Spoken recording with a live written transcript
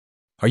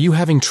Are you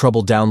having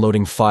trouble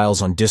downloading files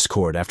on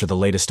Discord after the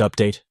latest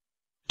update?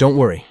 Don't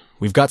worry,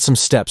 we've got some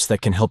steps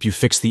that can help you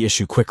fix the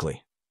issue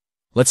quickly.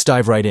 Let's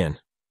dive right in.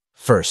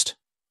 First,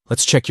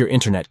 let's check your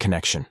internet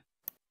connection.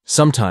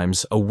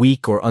 Sometimes, a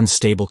weak or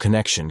unstable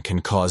connection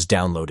can cause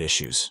download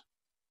issues.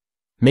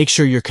 Make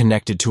sure you're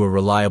connected to a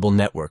reliable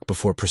network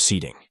before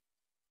proceeding.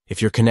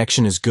 If your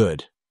connection is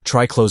good,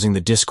 try closing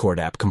the Discord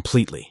app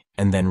completely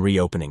and then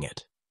reopening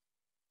it.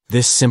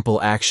 This simple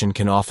action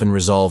can often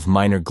resolve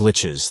minor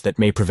glitches that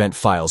may prevent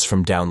files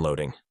from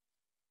downloading.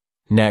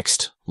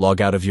 Next, log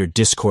out of your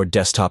Discord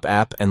desktop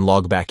app and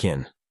log back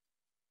in.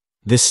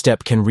 This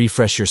step can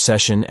refresh your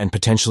session and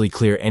potentially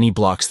clear any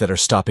blocks that are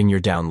stopping your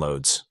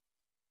downloads.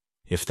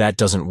 If that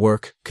doesn't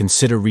work,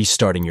 consider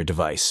restarting your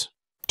device.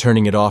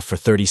 Turning it off for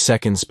 30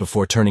 seconds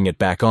before turning it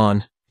back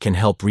on can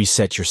help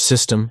reset your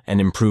system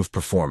and improve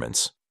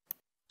performance.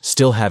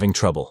 Still having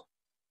trouble?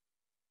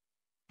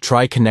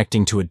 Try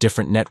connecting to a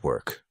different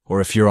network, or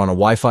if you're on a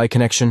Wi-Fi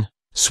connection,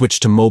 switch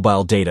to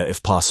mobile data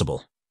if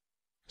possible.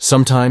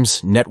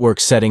 Sometimes, network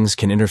settings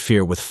can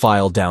interfere with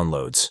file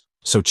downloads,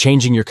 so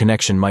changing your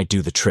connection might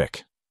do the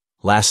trick.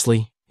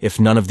 Lastly, if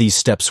none of these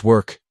steps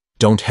work,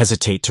 don't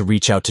hesitate to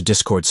reach out to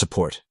Discord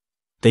support.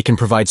 They can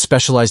provide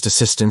specialized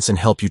assistance and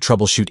help you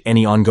troubleshoot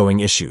any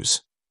ongoing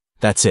issues.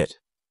 That's it.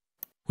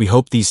 We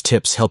hope these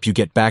tips help you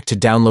get back to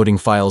downloading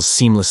files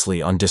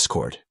seamlessly on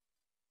Discord.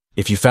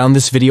 If you found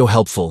this video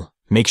helpful,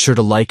 make sure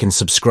to like and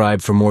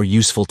subscribe for more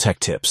useful tech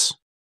tips.